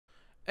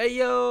Hey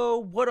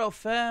yo, what up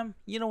fam?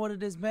 You know what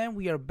it is, man.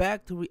 We are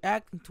back to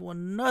reacting to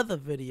another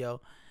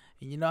video.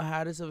 And you know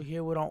how it is over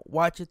here, we don't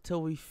watch it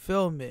till we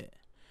film it.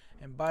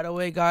 And by the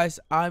way guys,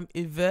 I'm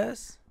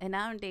Yves. And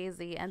I'm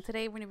Deisi, and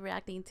today we're going to be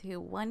reacting to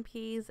One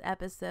Piece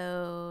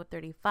episode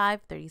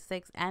 35,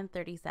 36, and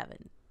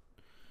 37.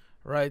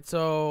 Right,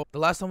 so the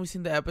last time we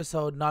seen the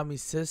episode,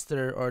 Nami's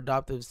sister or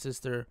adoptive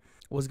sister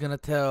was gonna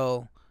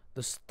tell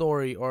the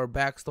story or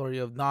backstory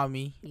of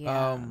Nami.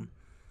 Yeah.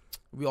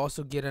 We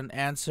also get an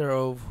answer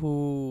of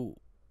who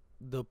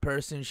the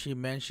person she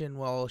mentioned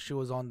while she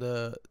was on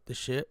the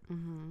ship.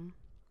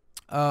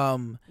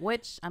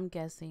 Which I'm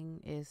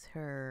guessing is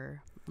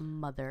her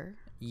mother.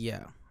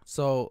 Yeah.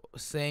 So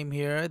same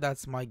here.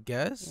 That's my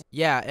guess.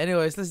 Yeah.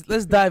 Anyways,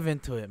 let's dive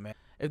into it, man.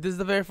 If this is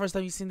the very first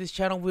time you've seen this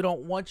channel, we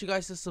don't want you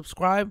guys to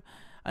subscribe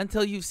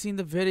until you've seen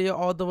the video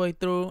all the way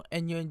through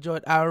and you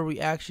enjoyed our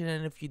reaction.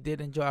 And if you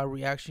did enjoy our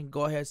reaction,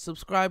 go ahead,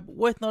 subscribe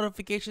with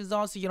notifications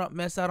on so you don't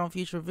miss out on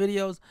future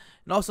videos.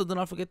 And also do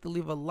not forget to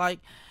leave a like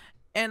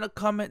and a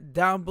comment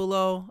down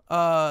below.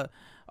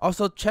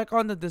 Also check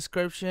on the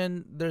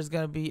description. There's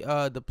gonna be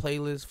the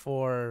playlist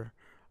for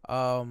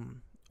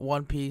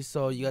One Piece,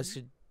 so you guys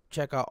should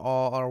check out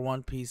all our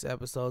One Piece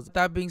episodes. With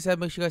that being said,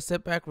 make sure you guys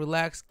sit back,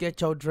 relax, get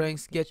your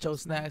drinks, get your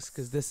snacks,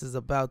 because this is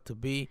about to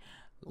be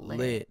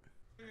lit.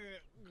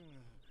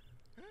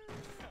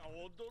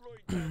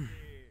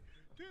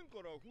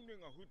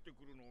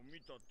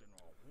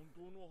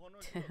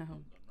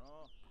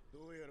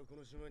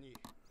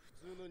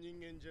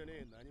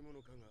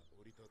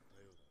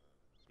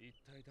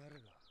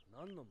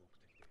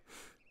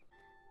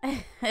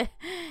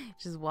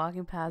 Just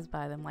walking past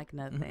by them like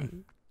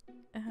nothing.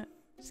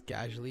 Just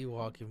casually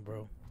walking,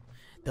 bro.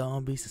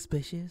 Don't be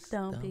suspicious.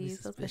 Don't be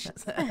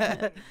suspicious.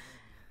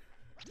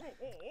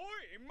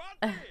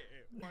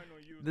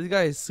 This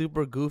guy is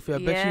super goofy. I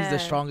bet she's the Yeah.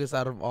 strongest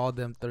out of all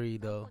them three,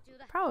 though.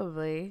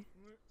 Probably.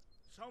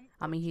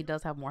 I mean, he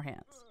does have more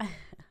hands.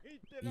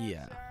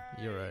 Yeah,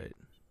 you're right.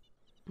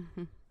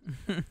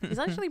 He's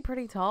actually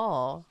pretty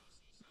tall.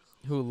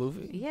 Who,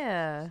 Luffy?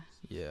 Yeah.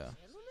 Yeah.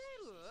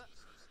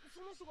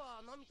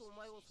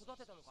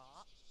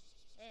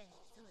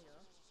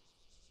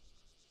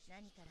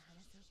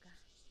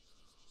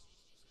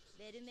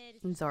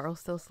 And Zoro's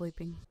still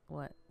sleeping.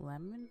 What?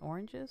 Lemon?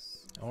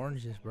 Oranges?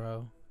 Oranges,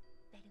 bro.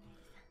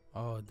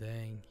 Oh,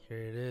 dang.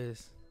 Here it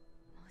is.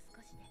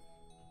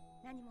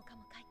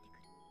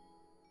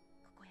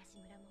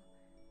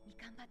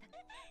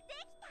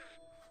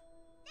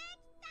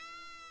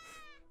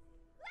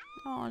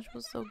 Oh, she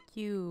was so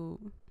cute.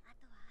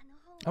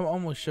 I'm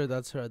almost sure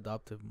that's her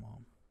adoptive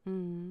mom.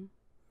 Mm.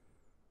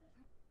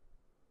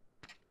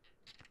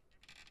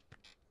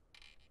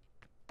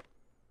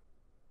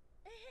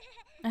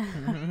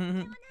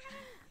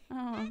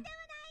 Oh.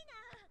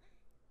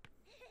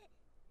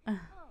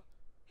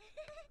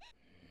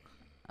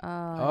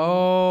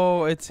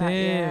 Oh, it's him.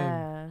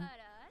 Yeah.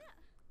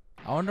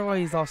 I wonder why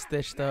he's all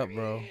stitched up,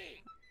 bro.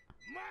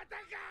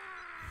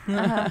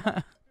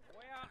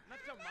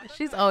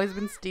 She's always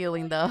been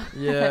stealing though.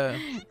 Yeah.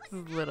 This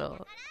is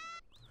little.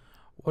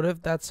 What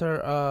if that's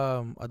her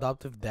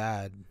adoptive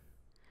dad?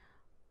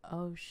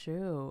 Oh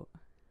shoot.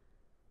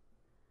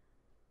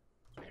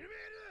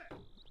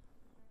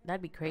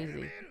 That'd be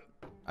crazy.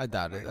 I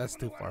doubt it. That's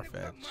too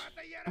far-fetched.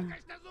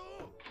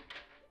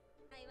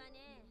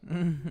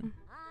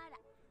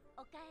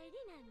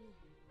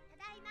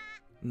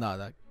 No,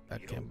 that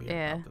can't be.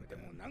 Yeah.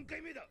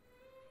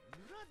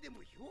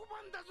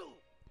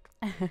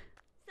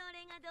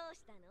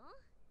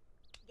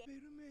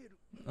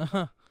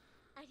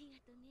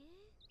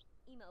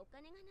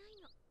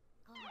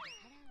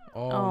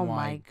 Oh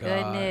my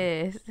god.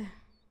 goodness.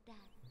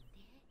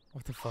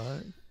 What the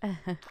fuck?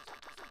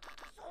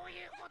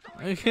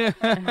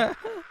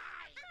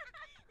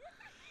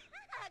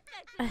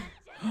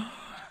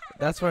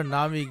 That's where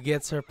Nami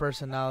gets her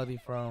personality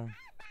from,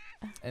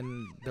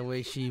 and the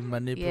way she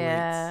manipulates.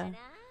 Yeah.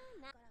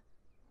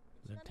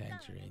 The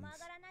tangerines,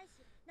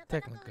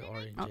 technically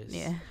oranges. Oh,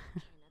 yeah.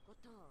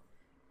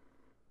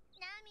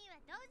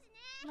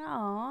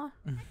 Aww.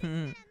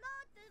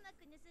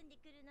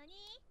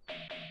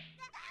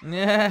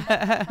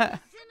 Yeah.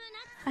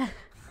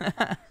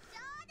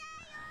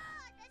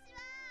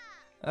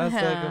 That's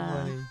so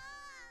funny.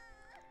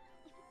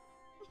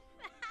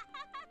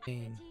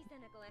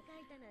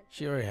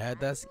 She already had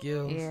that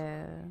skills.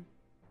 Yeah.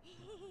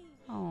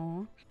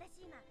 Oh.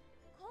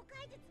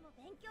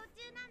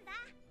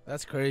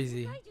 That's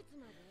crazy.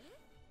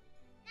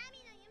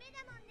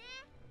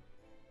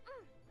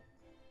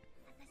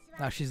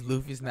 Now she's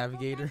Luffy's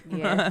navigator.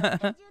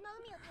 Yeah.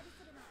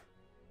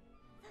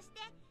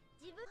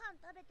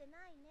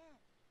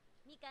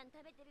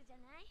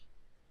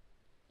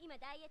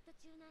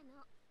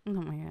 Oh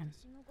my god.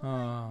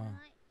 Oh.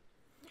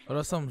 What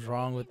if something's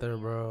wrong with her,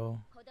 bro?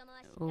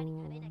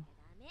 Ooh.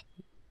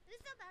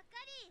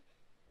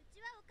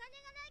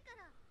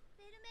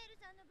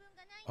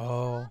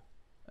 Oh.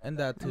 And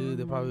that too,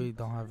 they probably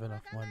don't have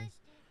enough money.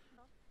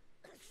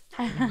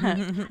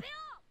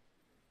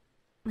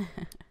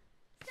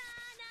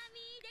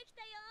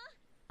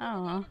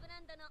 Oh.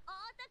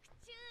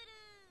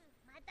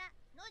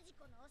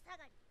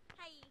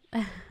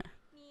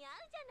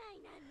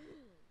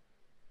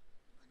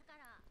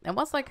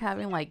 Almost like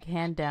having like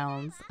hand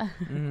downs.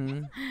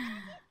 Mm-hmm.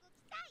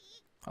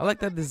 I like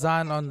that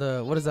design on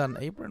the, what is that, an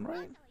apron,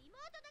 right?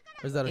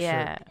 Or is that a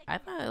Yeah, shirt? I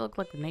thought it looked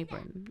like an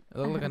apron. It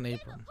looked like an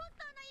apron.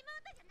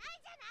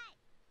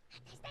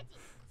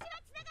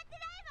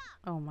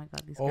 Oh my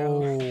god, these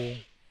girls. Oh.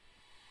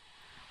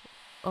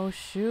 Oh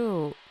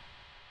shoot.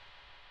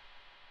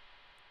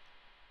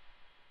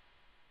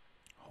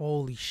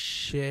 Holy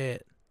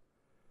shit.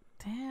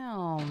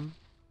 Damn.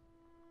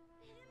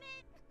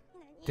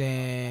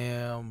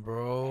 Damn,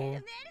 bro.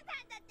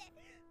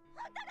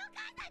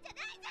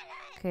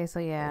 Okay, so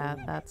yeah,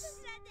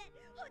 that's.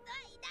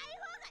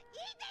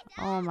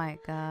 Oh my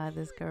god,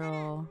 this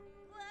girl.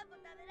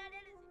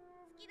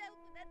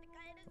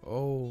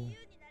 Oh.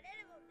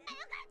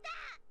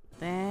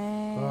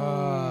 Damn.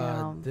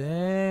 God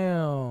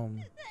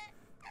damn.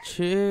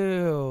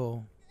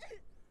 Chill.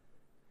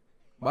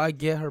 But I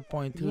get her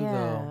point too, though.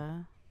 Yeah.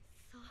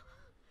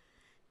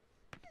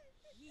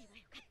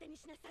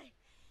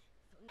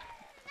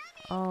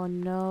 Oh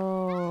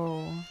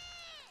no.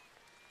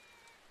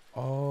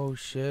 Oh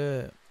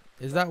shit.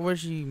 Is that where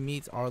she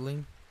meets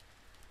Arlong?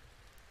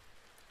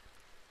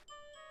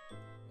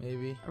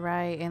 Maybe.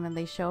 Right, and then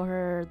they show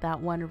her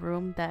that one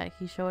room that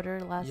he showed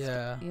her last.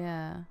 Yeah.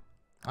 Yeah.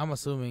 I'm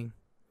assuming.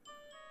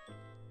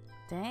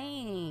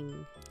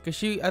 Dang.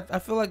 Cause I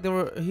feel like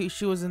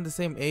she was in the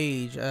same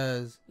age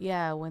as.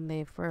 Yeah, when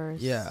they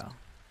first. Yeah.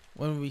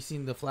 When we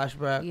seen the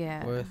flashback.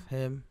 Yeah. With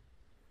him.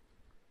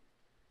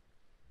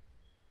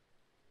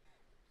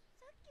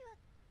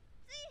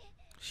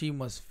 She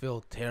must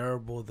feel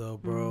terrible though,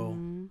 bro.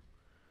 Mm-hmm.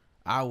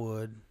 I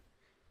would.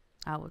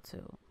 I would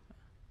too.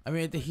 I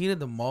mean, at the heat of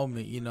the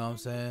moment, you know what I'm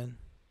saying?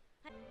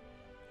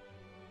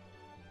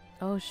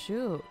 Oh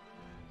shoot.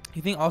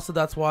 You think also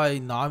that's why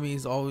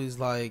Nami's always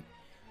like,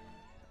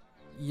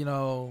 you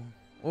know,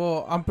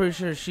 well, I'm pretty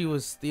sure she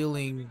was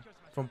stealing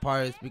from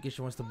pirates because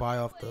she wants to buy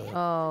off the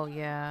Oh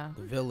yeah.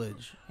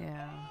 village.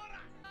 Yeah.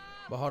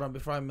 But hold on,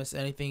 before I miss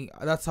anything,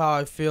 that's how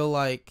I feel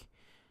like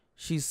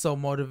she's so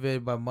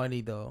motivated by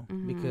money though,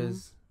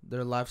 because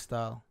their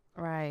lifestyle.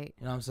 Right.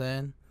 You know what I'm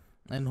saying?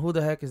 And who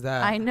the heck is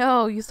that? I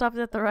know, you stopped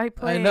at the right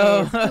place. I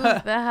know.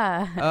 Who's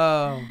that?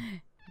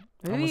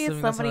 Maybe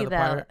it's somebody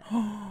that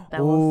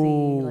we'll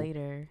see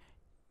later.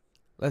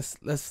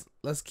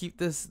 Let's keep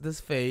this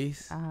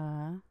face.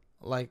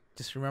 Like,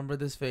 just remember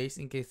this face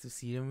in case you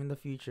see him in the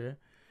future,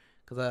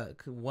 because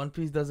One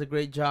Piece does a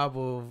great job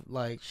of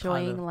like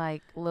showing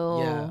like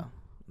little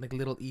like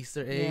little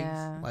Easter eggs.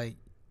 Yeah. Like,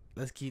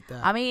 let's keep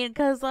that. I mean,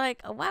 cause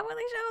like, why would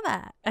they show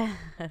that?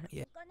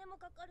 Yeah.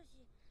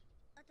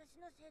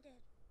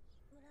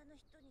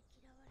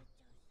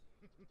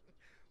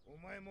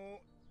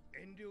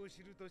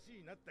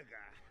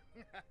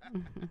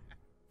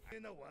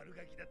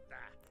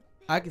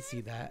 I can see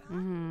that.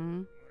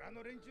 Mm-hmm.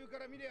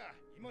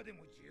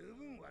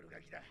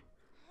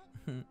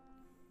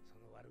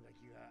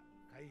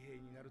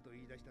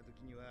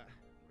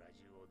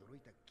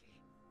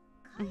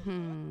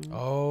 Mm-hmm.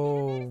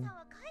 Oh.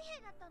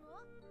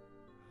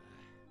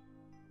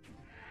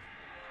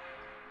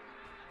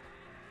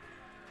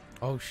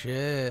 Oh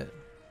shit.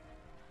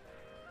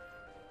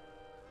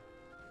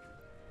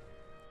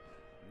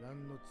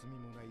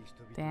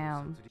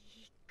 Damn.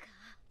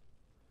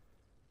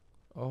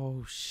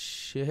 Oh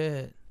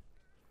shit.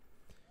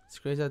 It's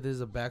crazy that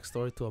there's a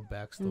backstory to a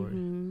backstory.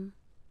 Mm-hmm.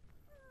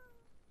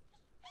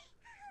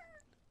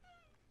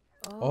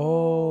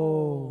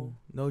 Oh,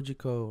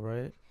 Nojiko,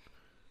 right?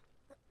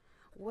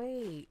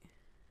 Wait.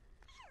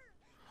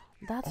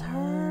 That's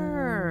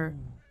her.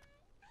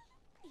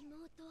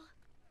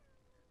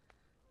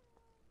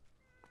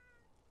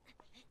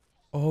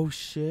 Oh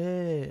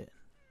shit.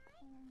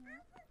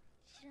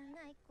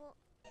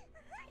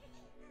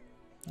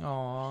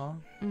 Aww.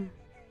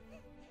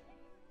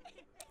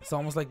 It's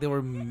almost like they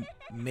were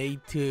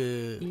made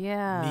to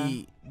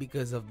meet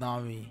because of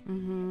Nami.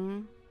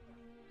 Mm-hmm.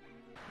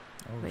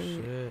 Oh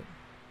shit.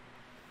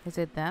 Is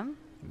it them?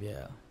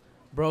 Yeah.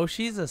 Bro,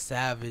 she's a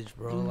savage,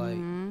 bro. Like,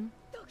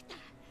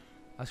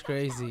 that's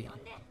crazy.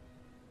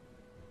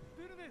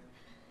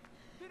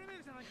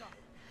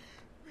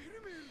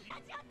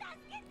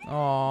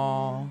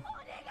 Aww.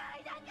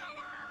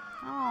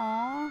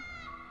 Aww.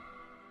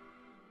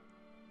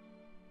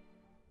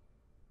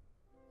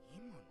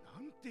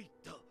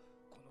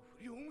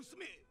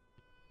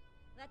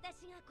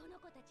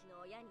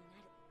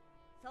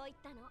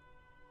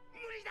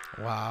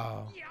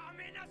 Wow.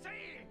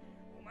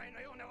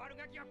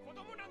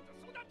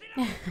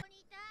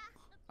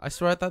 I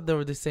swear I thought they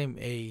were the same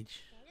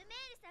age.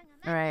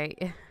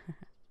 Right.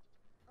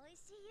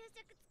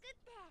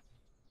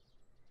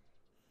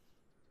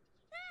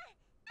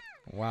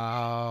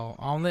 Wow.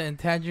 Omelet and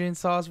tangerine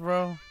sauce,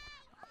 bro.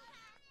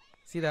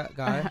 See that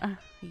guy?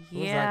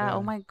 Yeah. That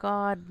oh my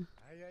god.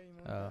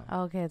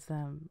 Oh. Okay, it's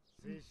them.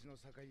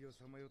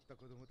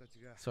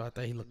 So I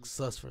thought he looked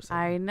sus for a second.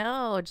 I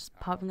know, just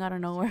popping out of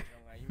nowhere.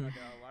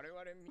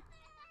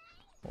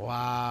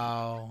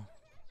 Wow.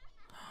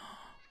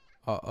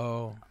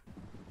 Uh-oh.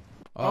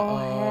 Oh,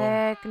 Uh-oh.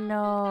 heck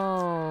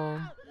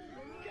no.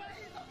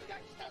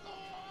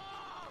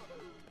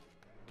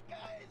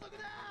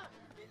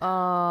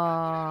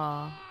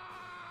 Oh.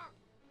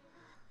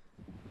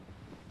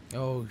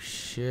 Oh,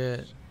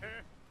 shit.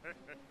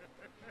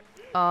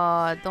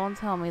 Don't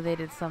tell me they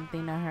did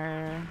something to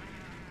her.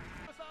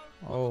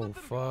 Oh,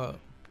 fuck.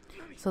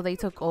 So they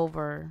took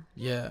over.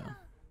 Yeah.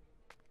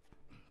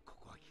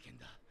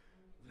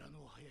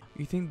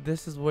 You think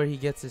this is where he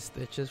gets his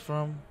stitches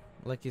from?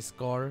 Like his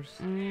scars?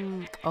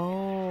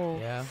 Oh.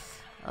 Yeah.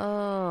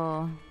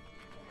 Oh.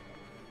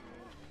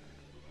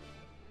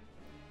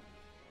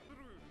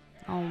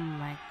 Oh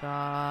my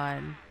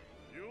god.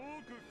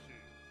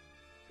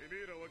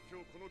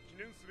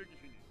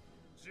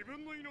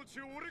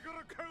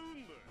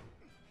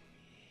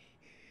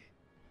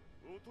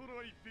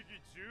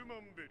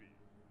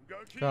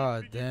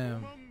 God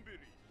damn.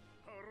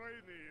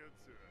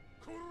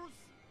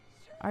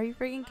 Are you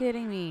freaking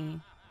kidding me?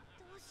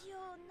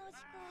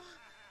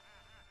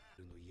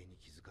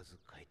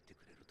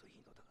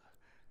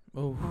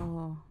 Oh.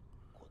 Oh.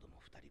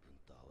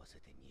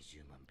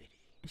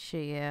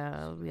 Shit,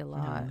 yeah, it'll be a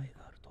lot.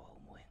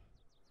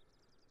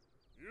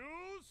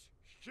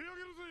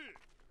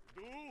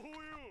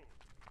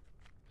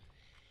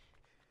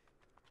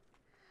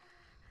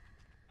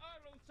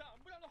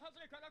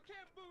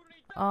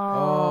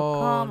 Oh,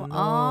 come no.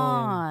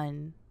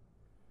 on.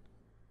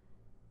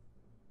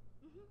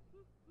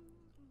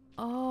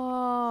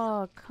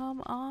 Oh,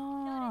 come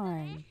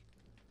on.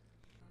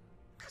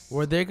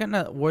 Were they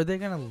gonna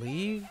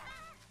leave?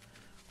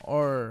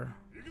 Or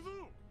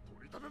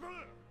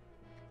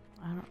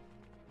I don't.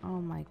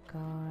 Oh my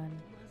god.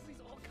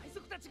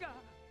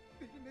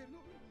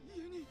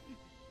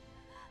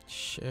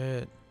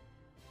 shit.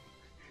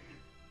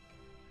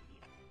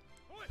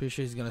 Pretty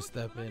sure he's gonna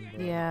step in,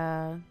 bro.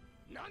 Yeah.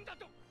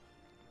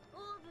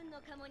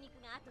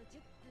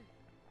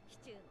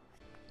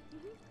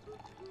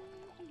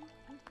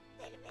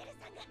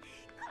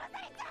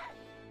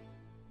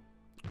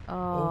 Oh.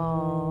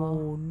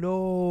 Oh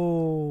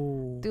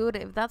no. Dude,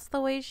 if that's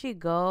the way she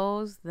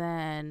goes,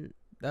 then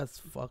That's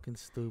fucking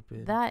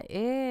stupid. that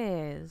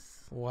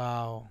is.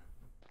 Wow.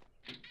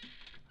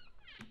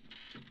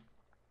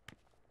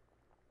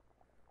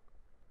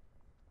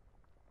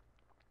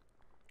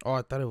 Oh,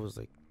 I thought it was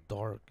like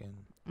dark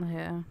and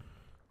Yeah.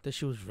 that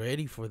she was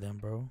ready for them,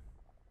 bro.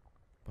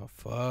 But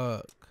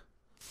fuck.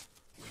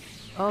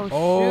 Oh,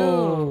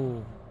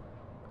 Oh.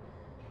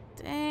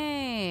 shoot.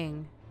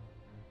 Dang.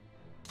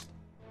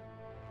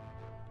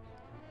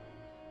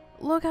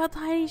 Look how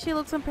tiny she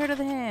looks compared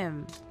to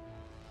him.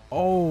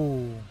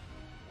 Oh.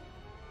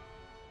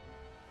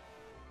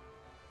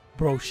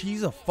 Bro,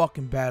 she's a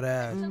fucking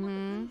badass.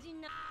 Mm-hmm.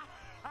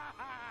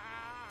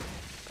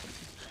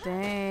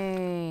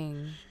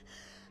 Dang.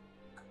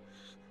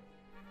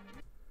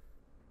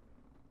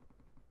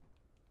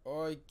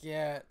 Oh, I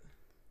can't.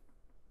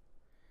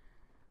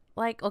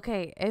 Like,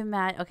 okay,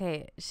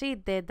 okay, she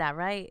did that,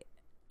 right?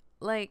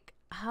 Like,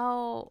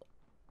 how?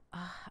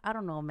 I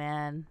don't know,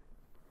 man.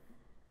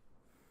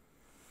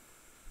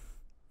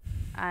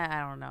 I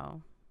don't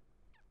know.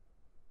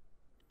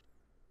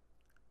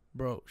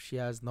 Bro, she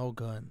has no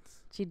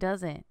guns. She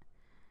doesn't.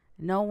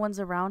 No one's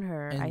around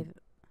her. And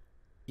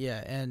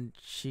yeah, and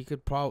she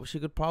could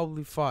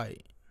probably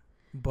fight.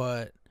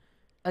 But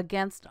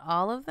against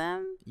all of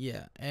them?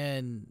 yeah,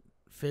 and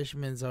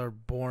Fishmans are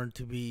born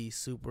to be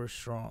super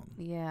strong.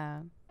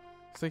 Yeah.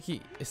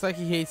 It's like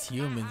he hates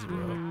humans, bro.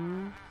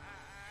 Mm-hmm.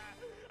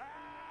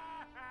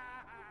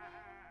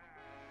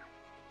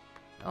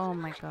 Oh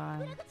my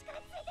god.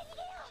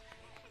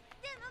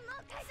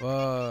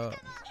 Fuck.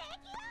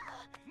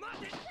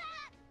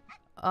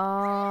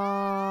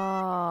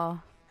 Oh.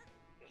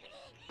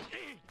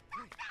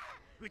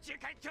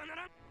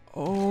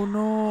 Oh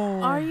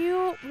no. Are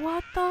you?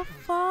 What the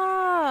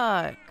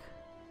fuck?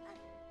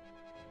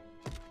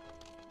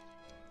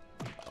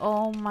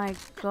 Oh my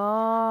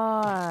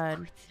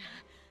god.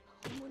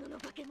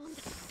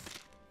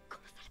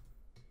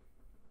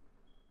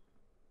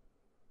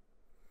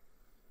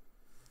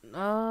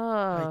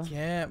 I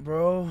can't,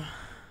 bro.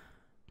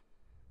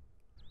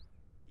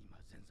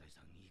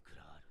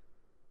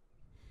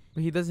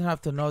 But he doesn't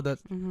have to know that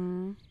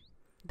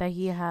that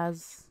he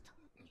has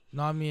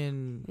Nami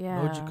and Yeah.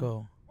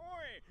 Nojiko.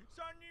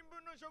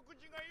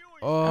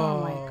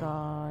 Oh my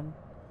god.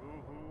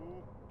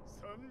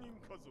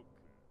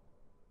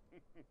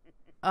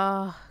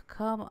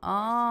 Come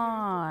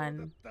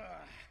on.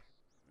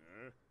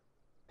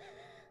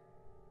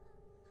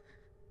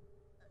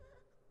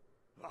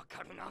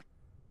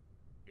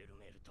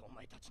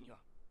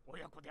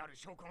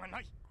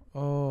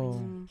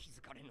 Oh.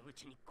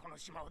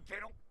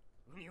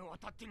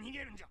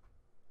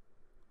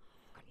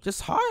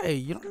 Just hide.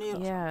 You don't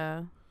need.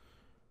 Yeah.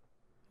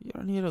 You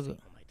don't need a.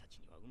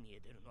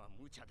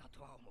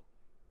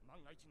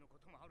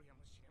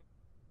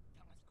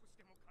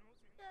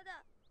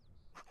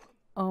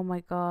 Oh my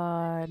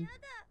god.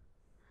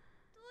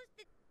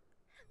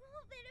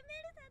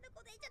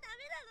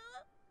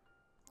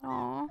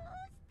 Aw.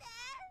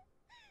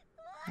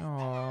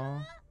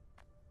 Aww.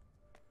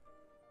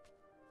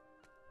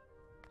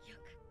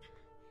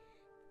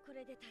 こ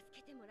れで助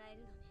けてもらえ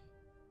るのね。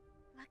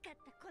わかっ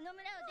た、この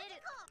村を出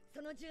る。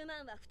その10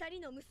万は2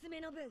人の娘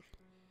の分。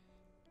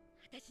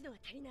私のは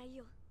足りない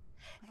よ。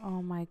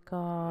 Oh my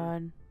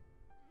god.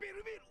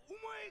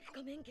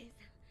 ごめんゲン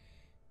さん。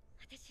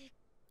私、家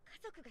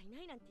族がい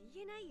ないなんて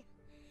言えないや。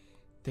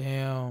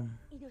 Damn.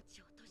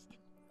 命を落として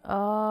も。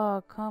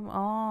 Oh, come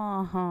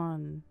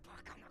on.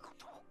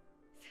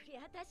 そり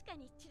ゃ確か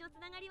に血のつ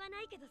ながりは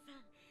ないけどさ、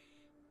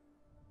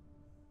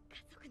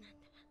家族なん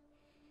だ。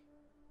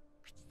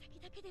口先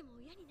だけでも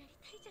親になり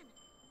たいじゃない。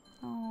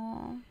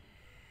 Oh.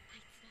 あ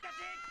いつら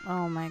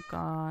Oh my god. どう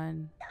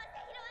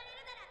せ拾われ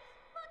るなら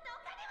もっと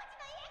お金持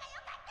ちの家がよ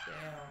かった。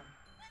 Damn.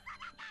 嘘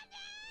だかんね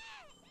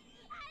ー。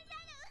あんな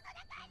の嘘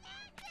だかんね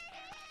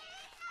ー。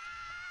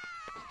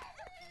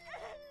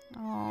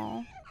 Oh.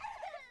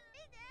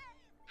 見て、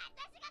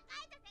私が書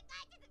いた世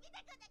界地図見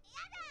てくんだけや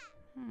だ。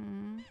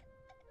 Hmm.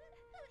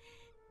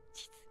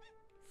 地図、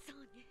そう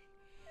ね。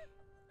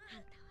あ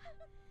んたは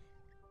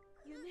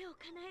夢を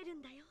叶える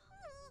んだよ。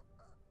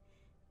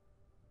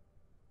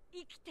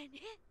生きてね。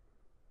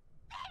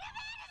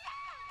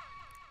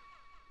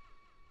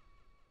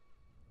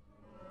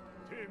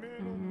てめ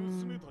えの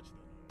娘たちだ。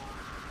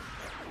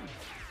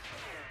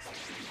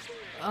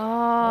 Oh.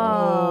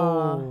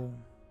 Oh.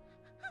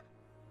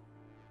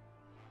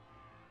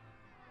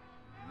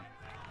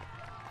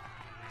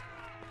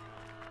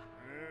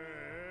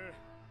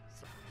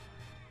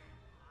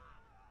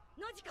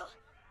 ノジコ、ナ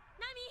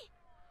ミ。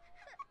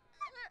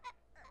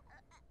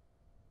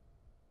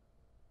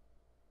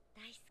大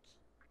好き。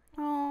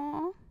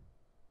 Oh.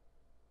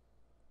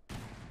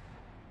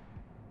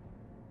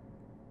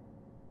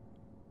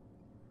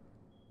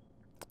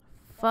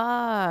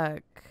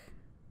 Fuck.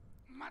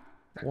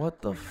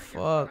 What the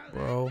fuck,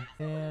 bro?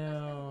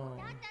 Damn.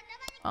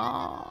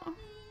 Oh. い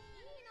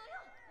いのよ、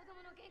子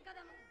供の喧嘩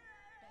だもん。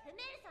ベル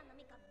メールさんの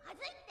ミカま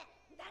ずいって。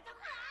だとか。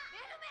ベ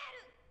ルメ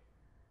ー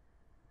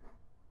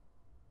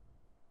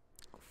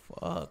ル。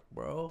 Fuck,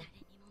 bro.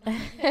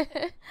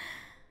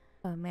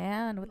 Oh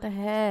man, what the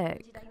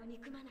heck? 時代を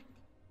憎まないで。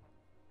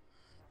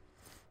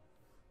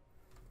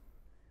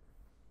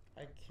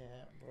 I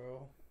can't,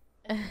 bro.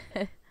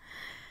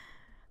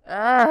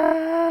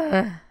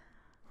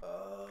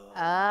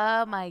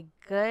 Oh my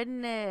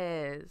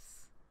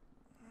goodness.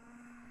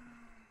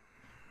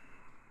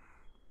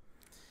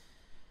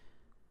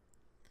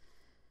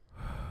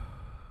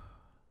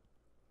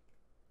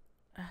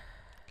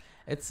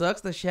 It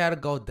sucks that she had to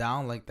go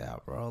down like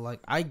that, bro. Like,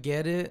 I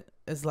get it.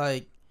 It's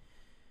like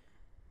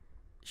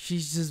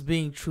she's just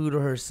being true to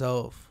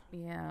herself.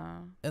 Yeah.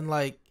 And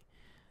like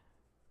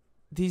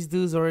these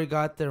dudes already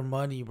got their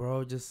money,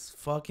 bro. Just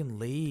fucking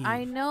leave.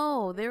 I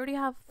know. They already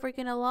have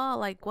freaking a law.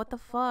 Like, what the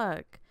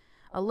fuck?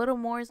 A little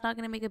more is not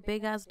going to make a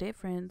big ass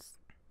difference.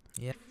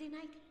 Yeah. 忘れな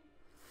いで。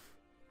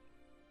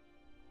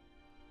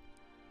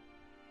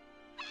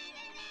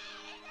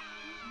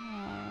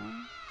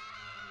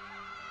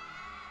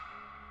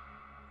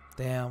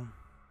 Damn.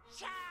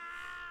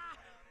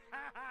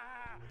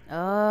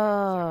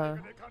 Oh.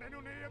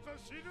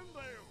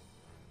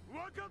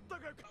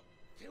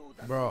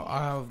 Bro, I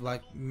have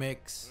like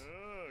mixed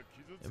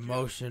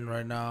emotion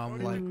right now.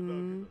 I'm like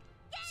Mm.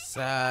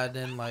 sad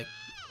and like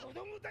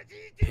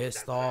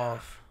pissed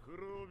off.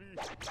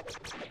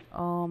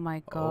 Oh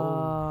my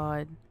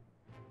god.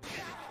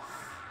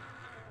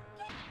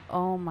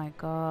 Oh my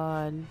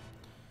god.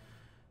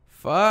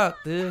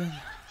 Fuck, dude.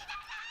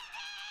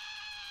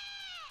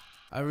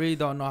 I really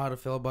don't know how to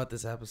feel about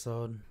this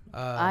episode.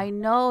 I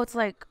know. It's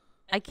like,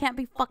 I can't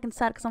be fucking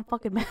sad because I'm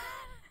fucking mad.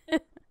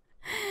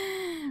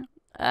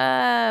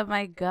 Oh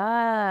my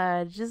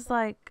god. Just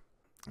like,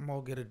 I'm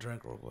gonna get a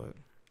drink real quick.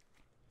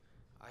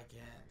 I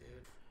can't,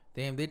 dude.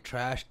 Damn, they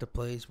trashed the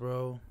place,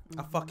 bro.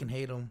 I fucking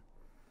hate them.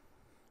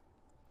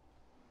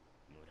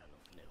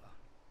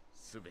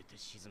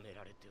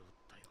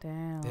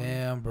 damn.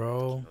 Damn,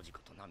 bro.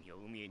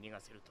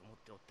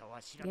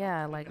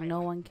 Yeah, like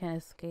no one can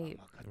escape.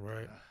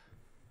 Right.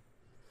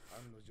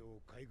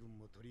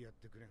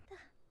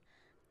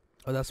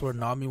 Oh, that's where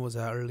Nami was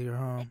at earlier,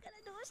 huh? だか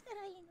らどうした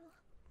らいいの。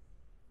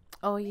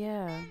 Oh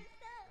yeah.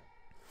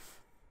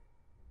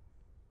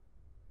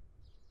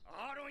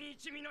 アーロン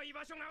一味の居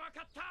場所が分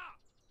かった。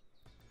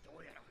ど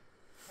うやら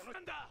このな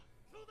んだ。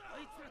そうだ。あ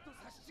いつらと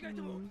差し違えて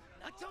も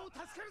なっちゃんを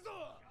助ける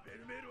ぞ。ベ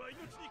ルメールは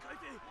命に変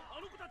えて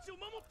あの子たちを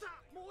守った。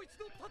もう一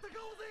度戦おう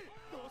ぜ。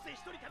どうせ一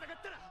人戦っ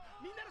たら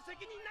みんなの責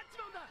任になっち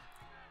まうんだ。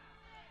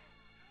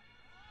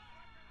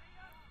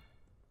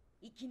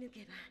生き抜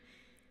けば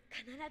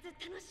必ず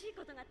楽しい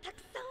ことがた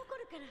くさん起こ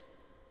るから。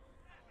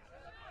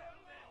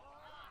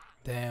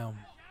 Damn.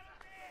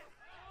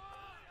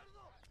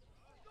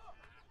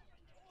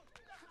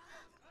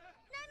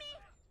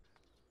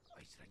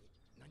 あいつらに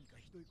何か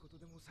ひどいこと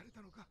でもされ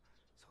たのか。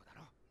そうだ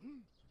ろ。う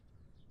ん。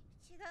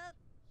違う。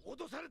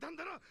脅されたん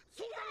だな。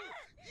そうだろ。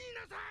言い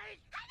なさい。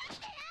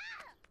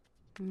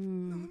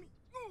 Mm. ナミ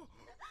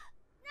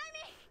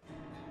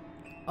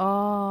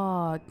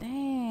Oh,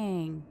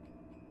 dang.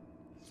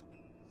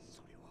 そ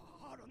れ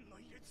はアーロンの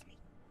入れ墨。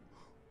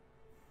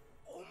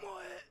お前。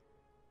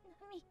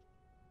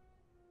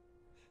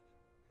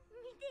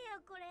見て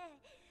よこれ。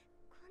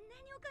こんな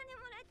にお金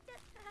もらっちゃっ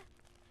た。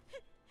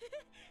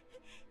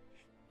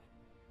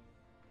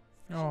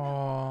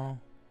Oh.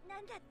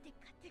 なんだって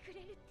買ってく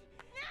れるって。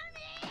ナ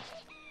ミ！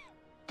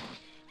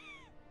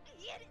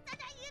許さ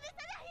ない許さ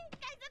ない。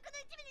海賊の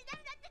一味にな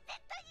るなんて絶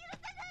対許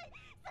さない。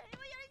それ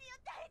もよりによ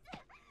ってあいつら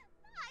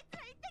一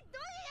体ど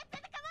ういうやつ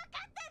だか分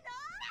かってんの？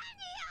何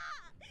よ！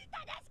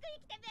正しく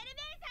生きてベル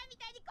ベルさんみ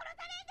たいに殺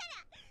されんだ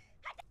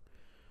ら。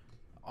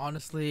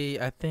 Honestly,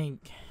 I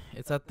think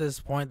it's at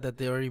this point that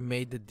they already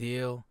made the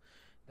deal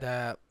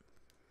that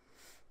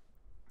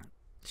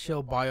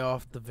she'll buy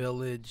off the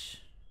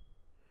village.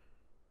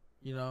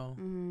 You know,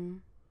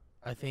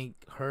 I think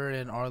her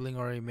and Arling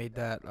already made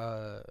that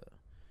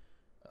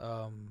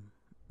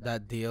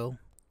that deal,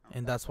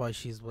 and that's why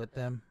she's with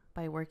them.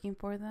 By working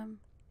for them?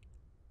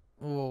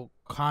 Well,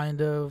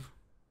 kind of,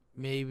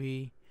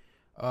 maybe,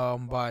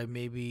 by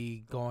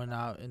maybe going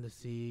out in the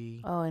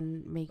sea, Oh,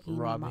 and making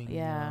robbing,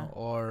 yeah. you know,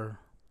 or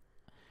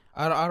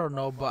I don't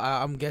know, but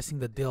I'm guessing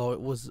the deal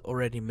was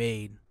already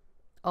made.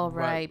 Oh,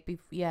 right.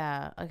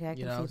 Yeah. Okay, I You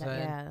can know see what I'm that.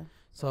 saying? Yeah.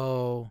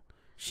 So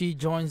she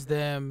joins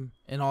them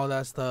and all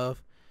that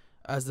stuff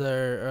as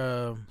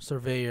their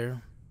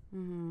surveyor.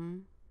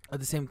 At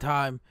the same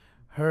time,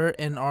 her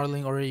and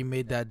Arling already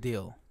made that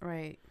deal.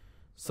 Right.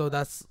 So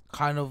that's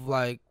kind of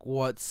like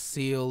what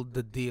sealed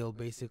the deal,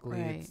 basically.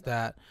 Right. It's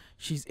that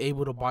she's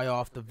able to buy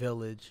off the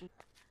village.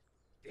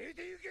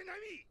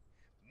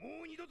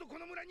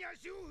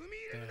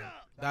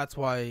 That's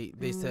why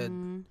they said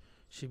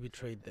she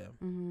betrayed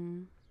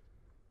them.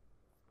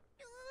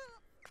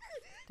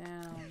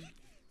 Damn.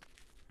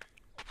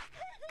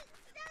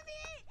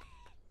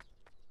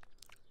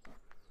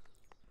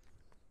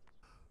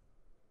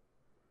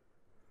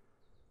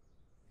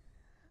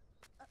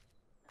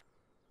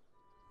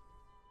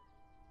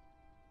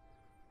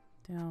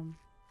 Damn.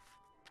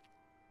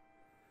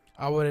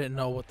 I wouldn't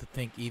know what to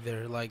think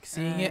either. Like,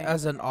 seeing it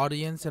as an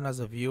audience and as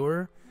a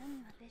viewer,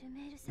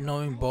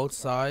 knowing both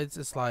sides,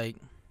 it's like,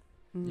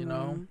 you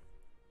know,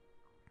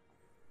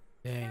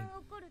 dang.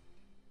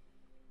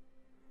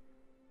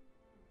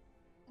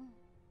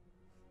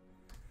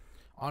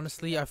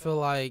 Honestly, I feel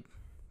like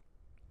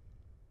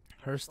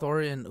her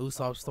story and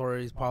Usopp's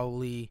story is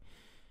probably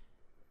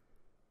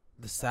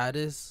the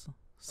saddest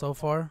so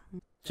far.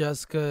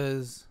 Just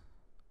because,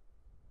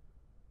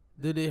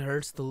 dude, it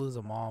hurts to lose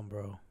a mom,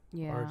 bro.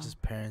 Yeah. Or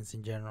just parents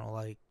in general.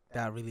 Like,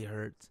 that really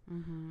hurts. み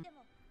ん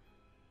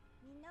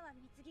なは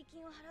貢ぎ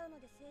金を払うの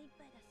で精一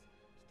杯だし、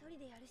一人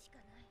でやるしか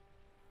ない。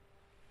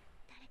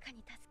誰か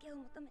に助けを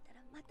求めた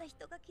らまた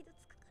人が傷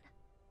つくか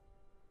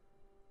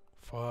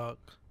ら。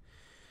 Fuck.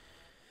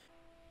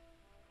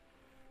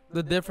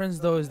 The difference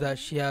though is that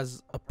she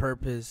has a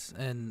purpose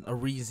and a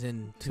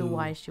reason to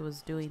why she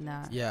was doing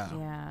that. Yeah.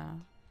 Yeah.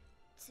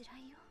 辛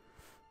いよ。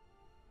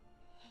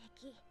平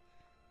気。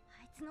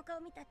あいつの顔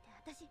見たって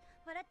私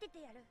笑ってて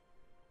やる。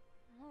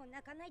もう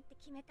泣かないって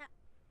決めた。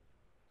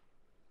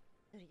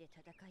一人で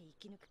戦い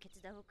生き抜く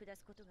決断を下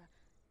すことが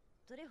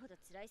どれほど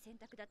辛い選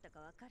択だった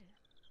かわかる？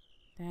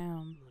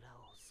 Damn. 村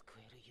を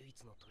救える唯一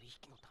の取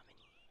引のため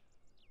に。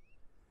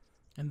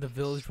 And the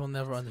village will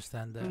never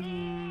understand that.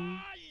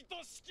 愛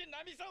しき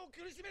ナミさんを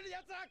苦しめる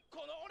やつは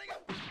この俺が。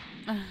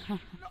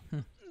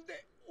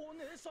で、お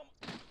姉さん。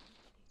だか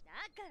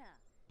ら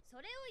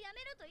それをやめ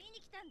ろと言いに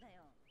来たんだ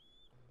よ。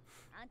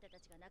あんたた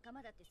ちが仲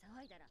間だって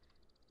騒いだら、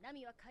ナ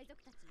ミは海賊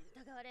たちに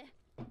疑われ、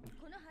こ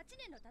の8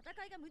年の戦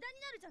いが無駄に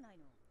なるじゃない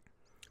の。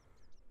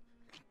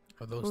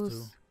 Are those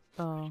two?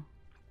 Oh.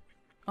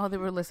 Oh, they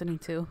were listening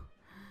too.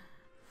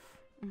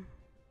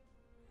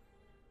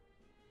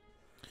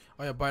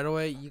 Oh yeah, by the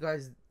way, you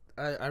guys,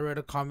 I read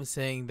a comment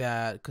saying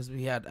that because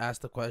we had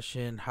asked the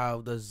question,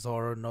 how does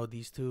Zoro know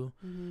these two?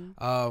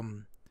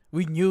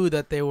 We knew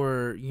that they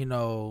were, you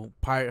know,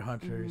 pirate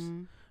hunters,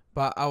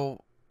 but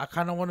I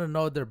kind of want to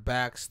know their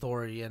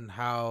backstory and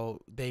how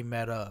they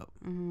met up,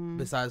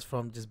 besides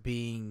from just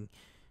being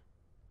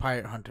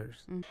pirate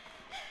hunters.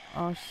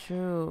 Oh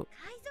shoot.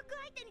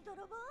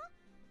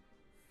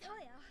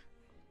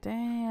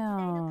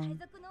 Damn.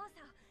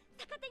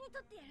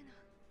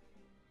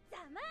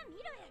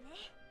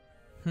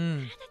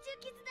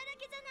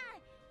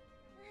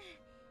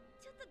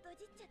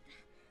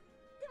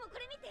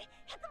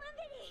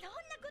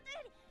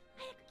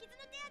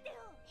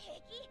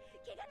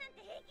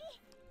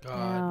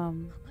 God.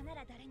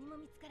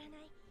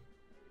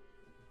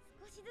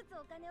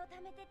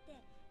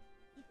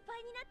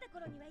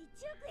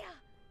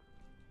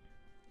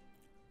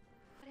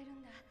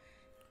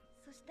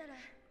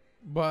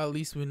 But at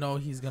least we know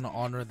he's gonna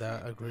honor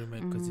that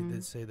agreement because he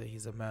did say that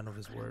he's a man of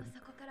his word,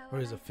 or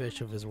he's a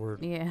fish of his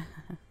word. Yeah.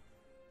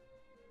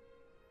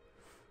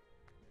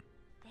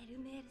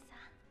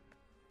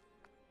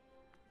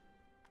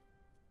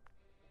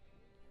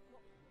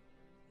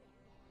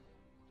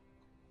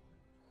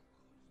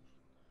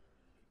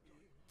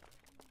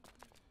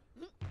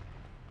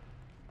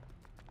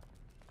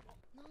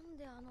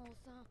 あのおっ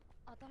さん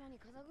頭に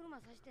風車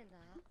さしてんだ。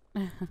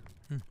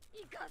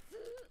イカス。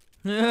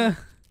 Yeah.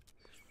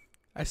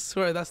 I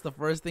swear that's the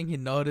first thing he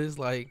noticed.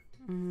 Like,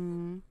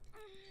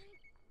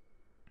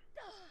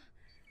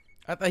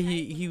 I thought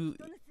he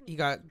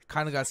got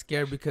kind of got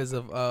scared because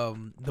of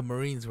the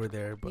Marines were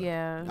there, but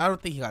yeah. I don't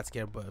think he got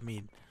scared. But I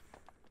mean,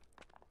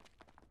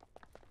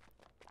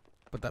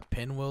 but that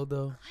pinwheel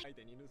though.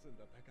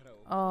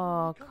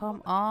 Oh,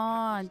 come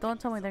on.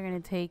 Don't tell me they're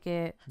going to take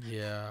it.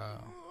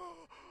 Yeah.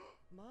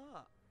 ま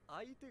あ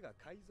相手が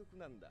海賊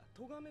なんだ。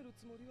咎める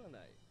つもりはな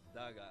い。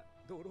だが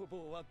泥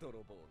棒は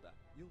泥棒だ。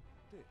よっ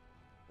て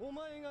お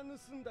前が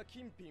盗んだ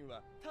金品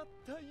はたっ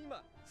た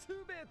今す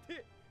べ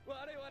て我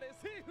々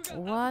政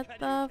府が What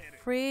the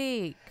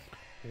freak?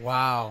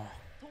 Wow.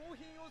 盗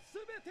品をす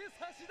べて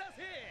差し出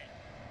せ。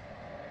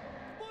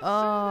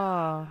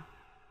 Oh.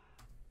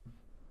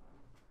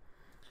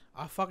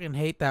 I fucking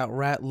hate that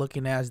rat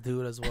looking ass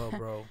dude as well,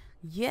 bro.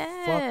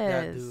 Yes. Fuck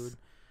that dude.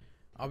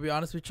 I'll be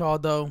honest with y'all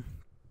though.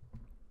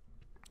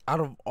 Out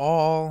of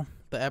all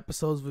the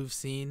episodes we've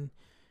seen,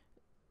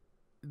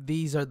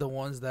 these are the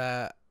ones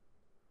that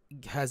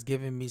has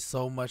given me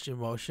so much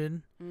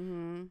emotion.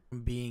 From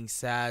being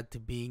sad to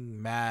being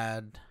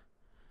mad.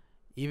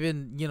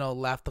 Even, you know,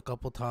 laughed a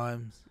couple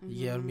times.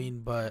 You know what I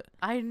mean? But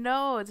I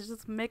know, it's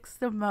just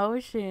mixed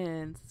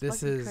emotions. It's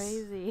this fucking is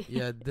crazy.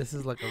 Yeah, this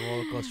is like a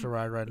roller coaster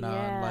ride right now.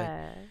 Yeah. And like,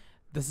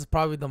 this is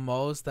probably the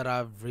most that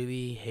I've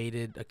really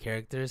hated a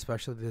character,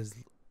 especially this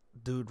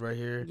dude right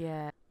here.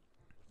 Yeah.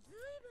 随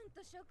分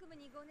と職務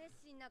にご熱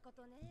心なこ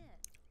とね。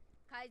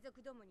海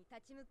賊どもに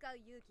立ち向かう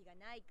勇気が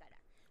ないから、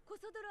コ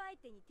ソ泥相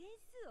手に点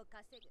数を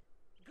稼ぐ。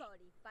ご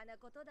立派な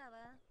ことだ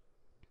わ。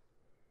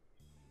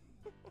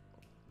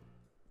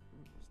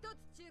一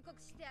つ忠告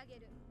してあげ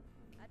る。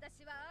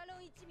私はアーロ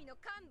ン一味の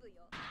幹部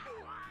よ。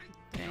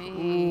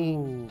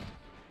Dang.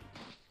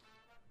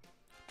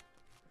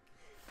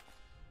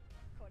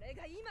 これ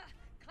が今、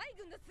海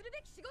軍のするべ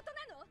き仕事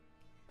なの？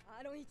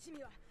アーロン一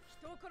味は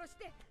人を殺し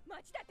て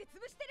町だって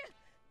潰してる。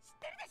知っ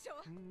てるでし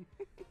ょ？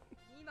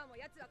今も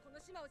奴はこ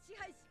の島を支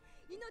配し、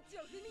命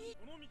を踏みに。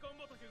このみかん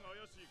畑が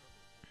怪しいか。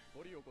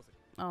掘り起こせ。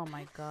 Oh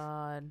my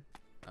god.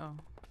 Oh.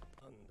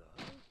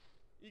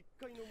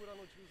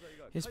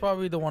 He's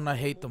probably the one I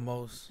hate the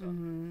most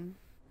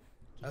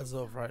as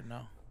of right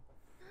now.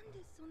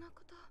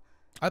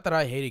 I thought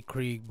I hated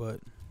Krieg,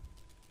 but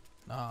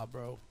nah,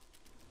 bro.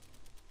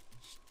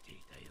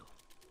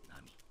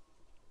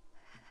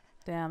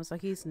 Damn, so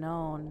he's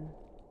known.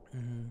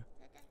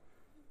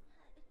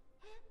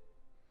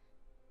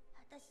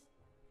 私、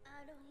ア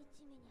ーロン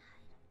一味に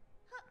入る。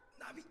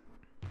ナミ、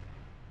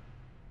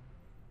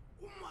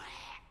お前。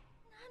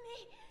ナ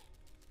ミ。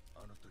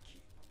あの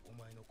時、お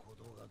前の行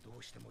動がど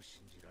うしても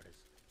信じられ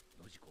ず、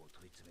ノジコを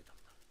問い詰めたん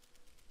だ。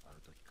あの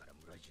時から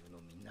村中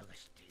のみんなが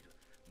知っている。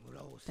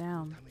村を救う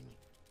ために、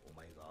お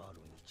前がアー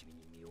ロン一味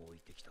に身を置い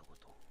てきたこ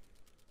と。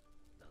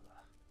だ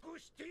が、どう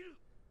知っている？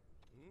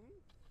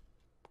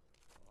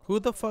 Who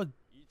the fuck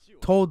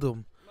told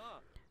him? ま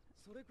あ、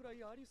それくら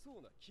いありそ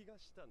うな気が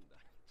したんだ。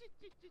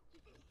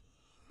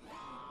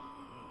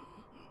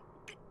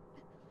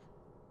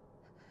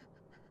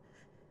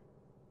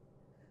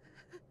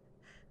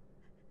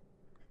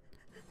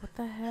 What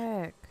the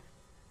heck?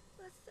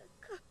 まさ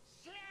か。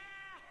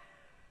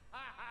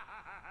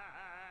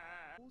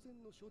当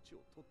然の処置を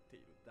取ってい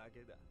るだ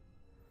けだ。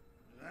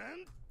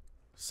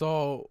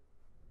 So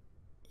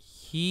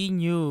he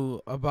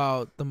knew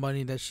about the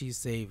money that she's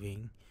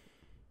saving,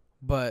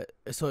 but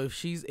so if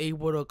she's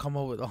able to come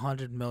up with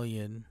 100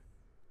 million,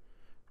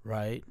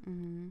 right?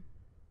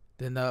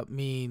 Then that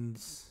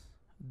means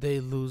they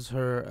lose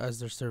her as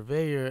their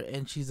surveyor,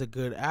 and she's a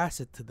good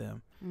asset to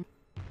them.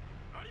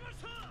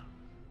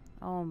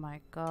 Oh my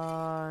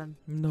god.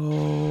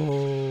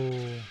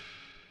 No.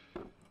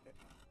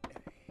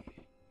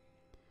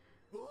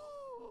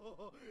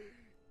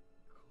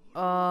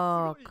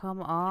 Oh,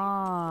 come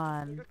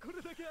on.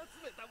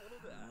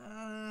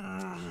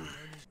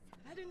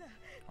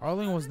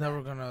 Arlong was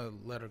never gonna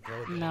let her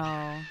go though.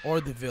 No.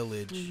 Or the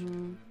village.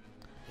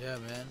 Yeah,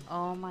 man.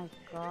 Oh my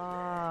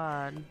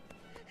god.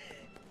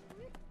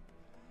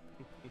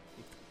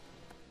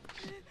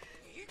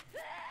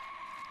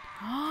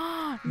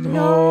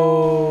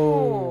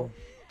 No.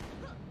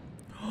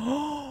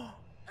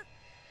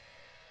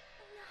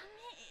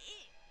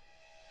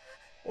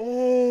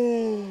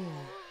 Oh.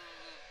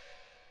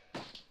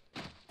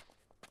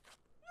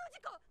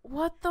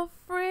 What the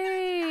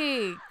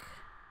freak?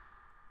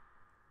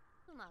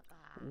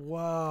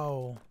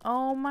 Wow.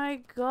 Oh my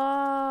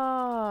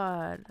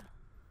god.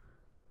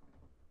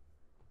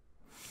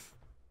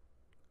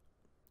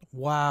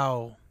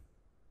 Wow.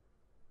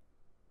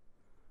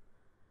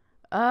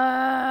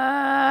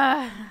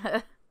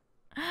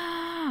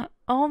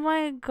 Oh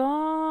my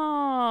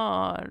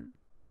god.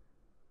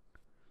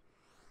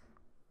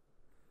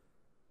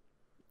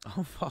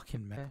 I'm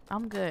fucking mad.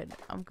 I'm good.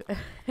 I'm good.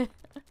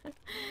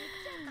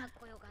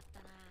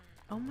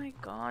 Oh my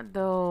god,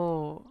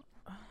 though.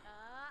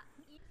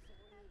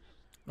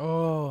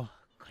 Oh.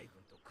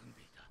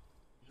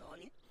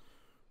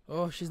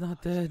 Oh, she's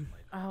not dead.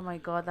 Oh my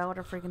god, that would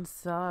have freaking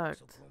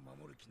sucked.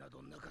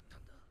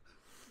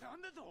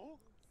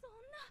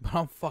 But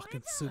I'm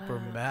fucking super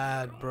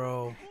mad,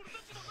 bro.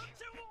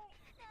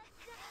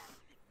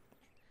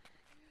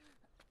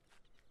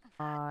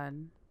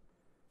 On.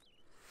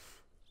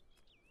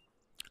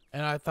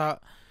 And I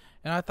thought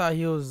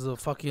he was a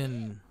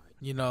fucking,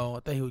 you know,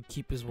 I thought he would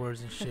keep his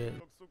words and shit.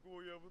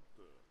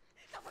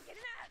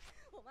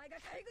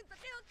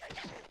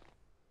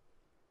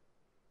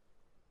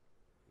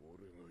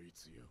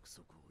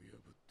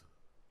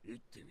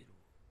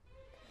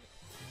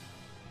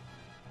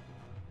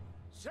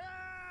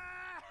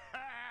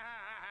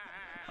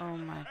 Oh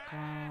my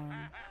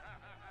god.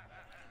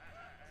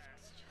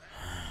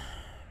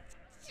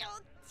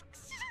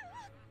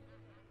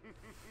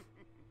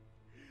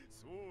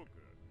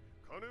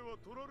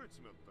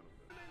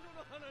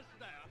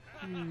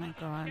 Oh my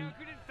god.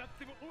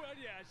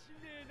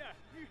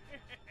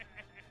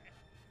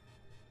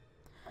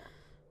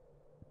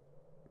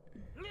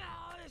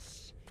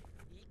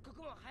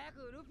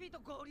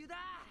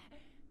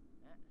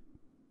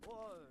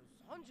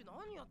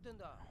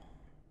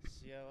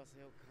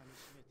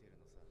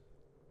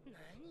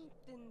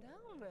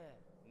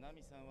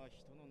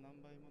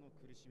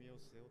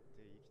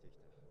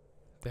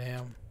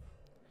 Damn.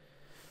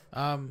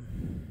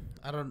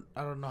 I don't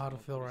know how to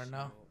feel right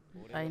now.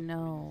 I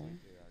know.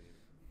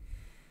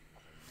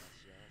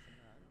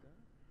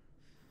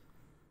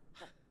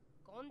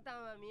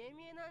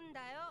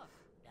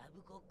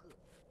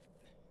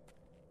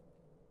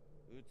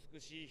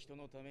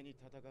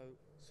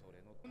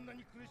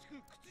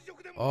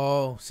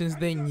 Oh, since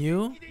they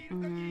knew,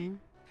 Mm-hmm.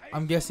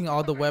 I'm guessing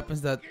all the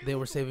weapons that they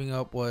were saving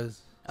up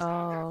was,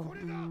 Oh.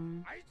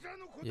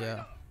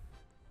 yeah.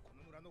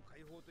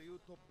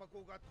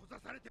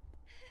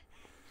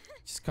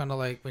 Just kind of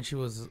like when she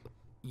was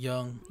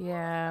young.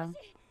 Yeah. もう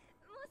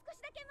少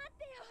しだけ待っ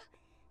てよ。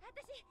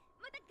私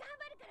また頑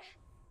張るから。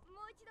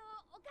もう一度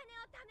お金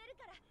を貯める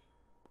から。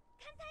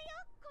簡単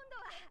よ、今度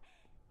は。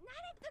慣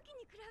れた時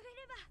に比べ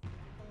れば。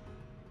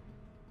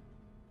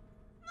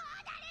も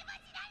う誰も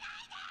死なな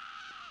いで。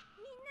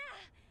みん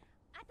な、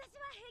私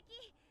は平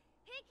気。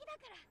平気だ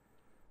から。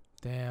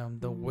 Damn,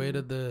 the weight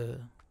of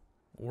the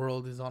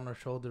world is on her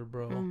shoulder,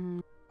 bro.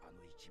 Mhm.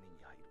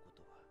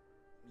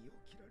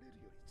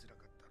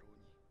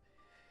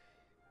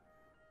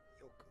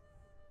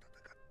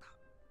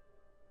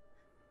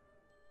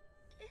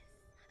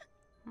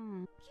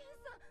 Hmm.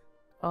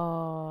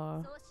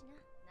 Oh.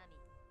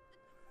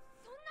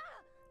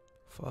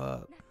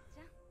 Fuck.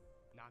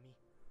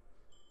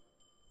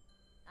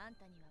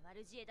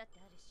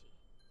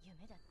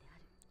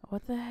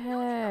 What the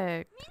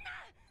heck?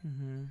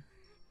 Mm-hmm.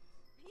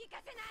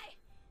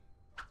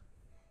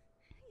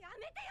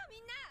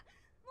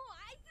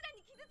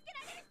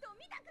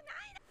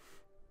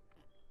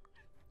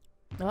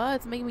 Oh,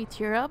 it's making me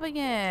tear up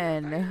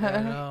again.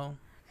 I know.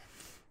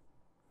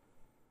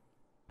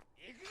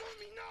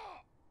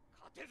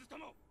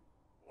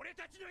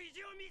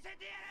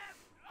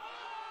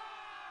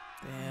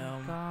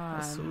 Damn,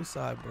 that's God.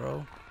 suicide,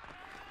 bro.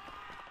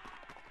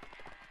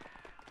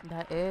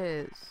 That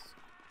is.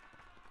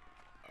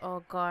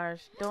 Oh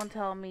gosh, don't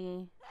tell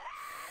me.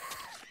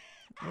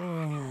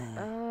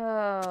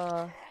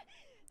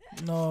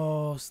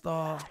 No,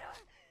 stop.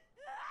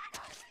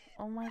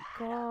 Oh my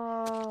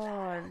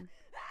god.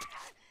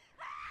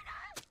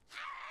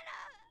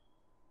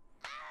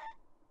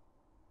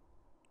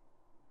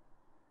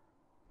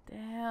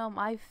 Damn,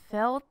 I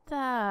felt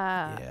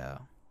that. Yeah.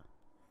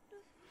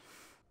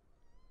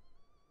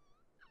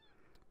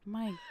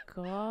 My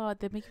god,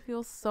 they make you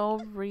feel so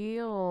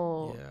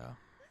real. Yeah.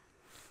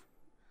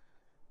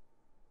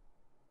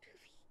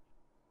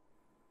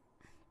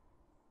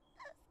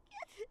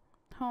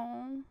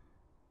 Oh.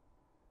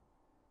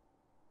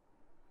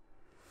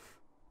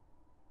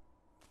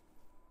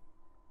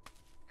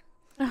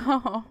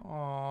 Oh.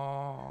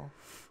 Aww.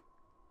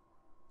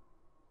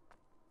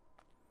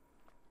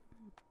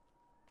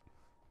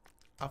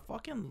 I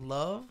fucking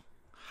love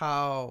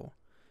how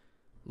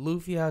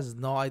Luffy has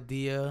no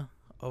idea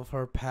of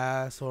her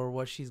past or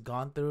what she's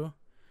gone through.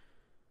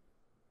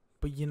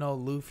 But you know,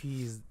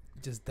 Luffy's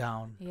just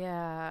down.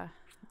 Yeah.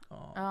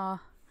 Oh.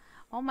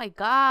 Oh my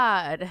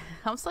god.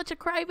 I'm such a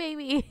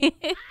crybaby.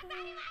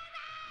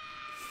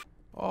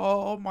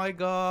 Oh my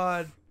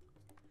god.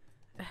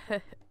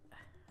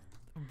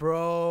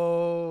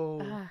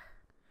 Bro.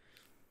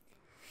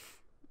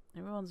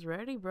 Everyone's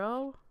ready,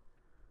 bro.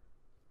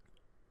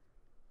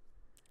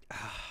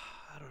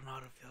 I don't know how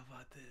to feel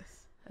about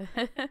this.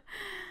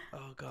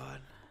 Oh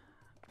god.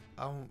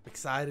 I'm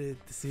excited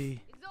to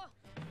see.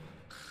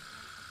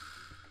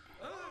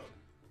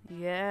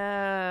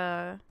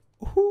 Yeah.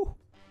 Ooh.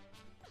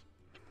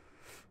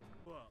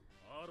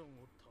 アーロン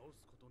を倒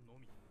すことの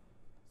み。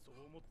そう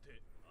思っ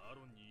てアー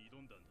ロンに挑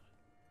んだんだ。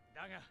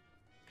だが、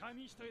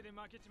紙一重で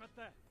負けちまっ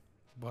た。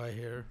Bye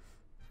here.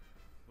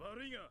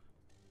 悪いが、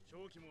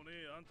正気もね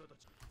えあんたた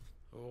ち。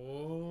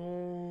Oh.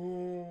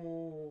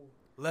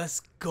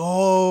 Let's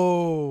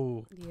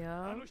go.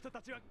 Yeah. あの人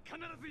たちは必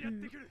ずやっ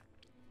てくる。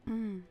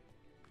Mm.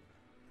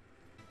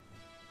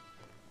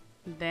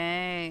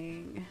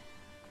 Dang.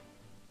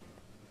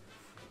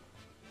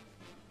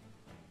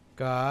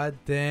 God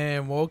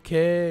damn.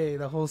 Okay,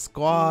 the whole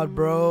squad,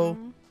 bro.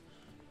 Mhm.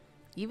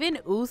 Even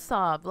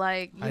Usopp,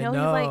 like, I he's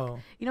like,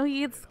 know. he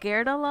gets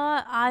scared a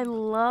lot. I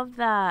love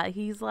that.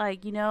 He's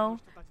like,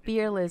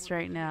 fearless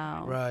right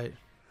now. Right.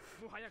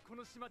 もはやこ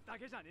の島だ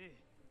けじゃねえ。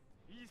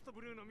イースト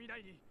ブルーの未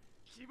来に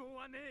希望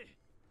はねえ。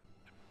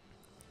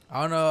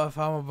 I don't know if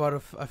I'm about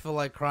to. I feel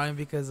like crying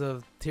because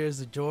of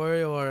tears of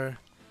joy, or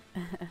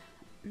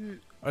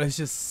it's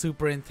just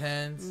super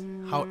intense.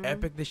 How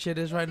epic this shit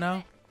is right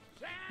now.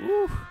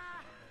 Woo.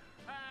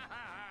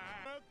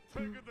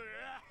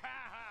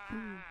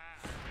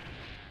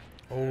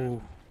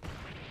 Oh.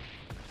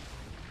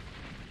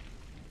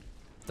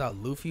 Is that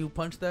Luffy who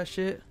punched that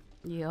shit?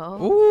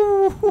 Yo.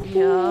 Ooh.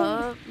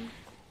 Yup.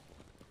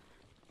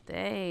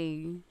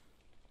 Dang.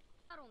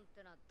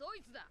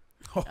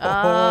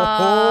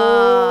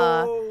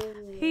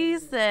 He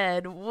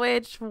said,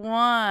 which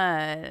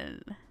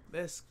one?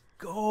 Let's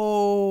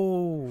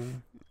go.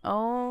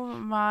 Oh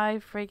my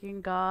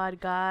freaking god,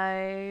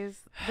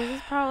 guys. This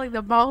is probably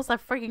the most I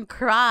freaking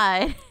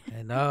cried.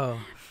 I know.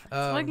 It's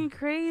fucking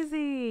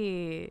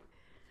crazy.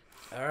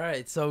 All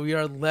right, so we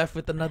are left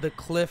with another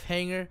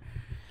cliffhanger.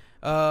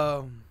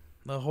 The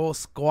whole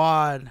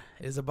squad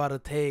is about to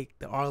take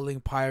the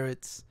Arlong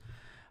pirates.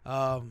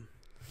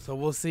 So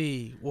we'll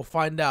see. We'll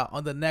find out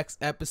on the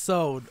next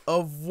episode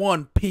of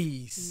One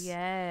Piece.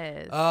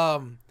 Yes.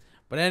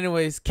 But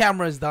anyways,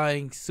 camera's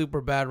dying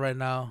super bad right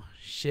now.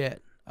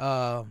 Shit.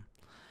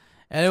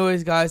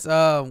 Anyways, guys.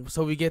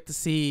 So we get to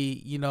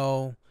see,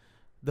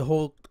 the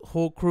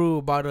whole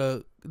crew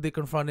they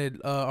confronted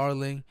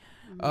Arlong.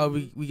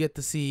 We get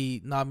to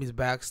see Nami's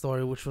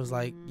backstory, which was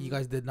like, you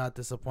guys did not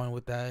disappoint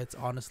with that. It's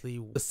honestly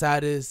the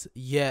saddest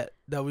yet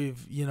that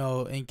we've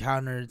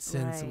encountered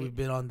since we've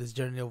been on this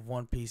journey of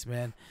One Piece,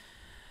 man.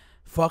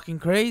 Fucking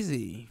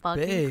crazy.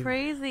 Fucking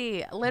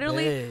crazy.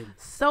 Literally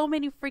so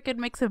many freaking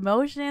mixed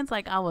emotions.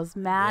 Like, I was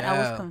mad, I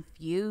was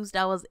confused,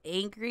 I was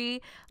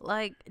angry,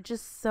 like,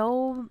 just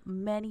so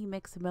many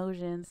mixed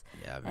emotions.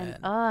 Yeah, man.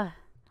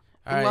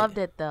 And loved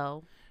it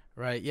though.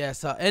 Right, yeah.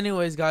 So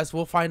anyways, guys,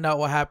 we'll find out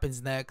what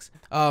happens next.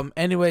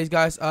 Anyways,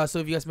 guys, so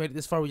if you guys made it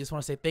this far, we just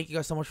want to say thank you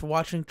guys so much for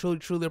watching.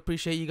 Truly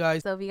appreciate you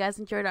guys. So if you guys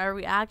enjoyed our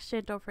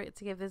reaction, don't forget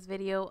to give this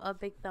video a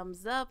big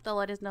thumbs up to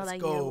let us know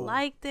you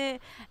liked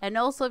it. And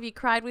also, if you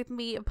cried with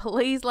me,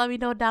 please let me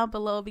know down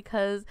below,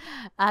 because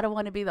I don't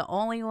want to be the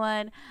only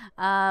one.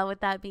 With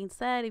that being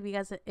said, if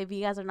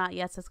you guys are not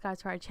yet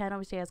subscribed to our channel,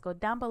 make sure you guys go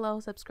down below,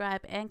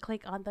 subscribe, and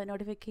click on the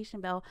notification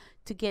bell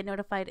to get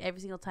notified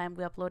every single time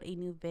we upload a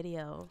new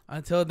video.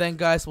 Until then,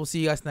 guys, we'll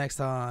see you guys next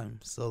time.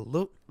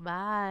 Salute.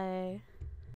 Bye.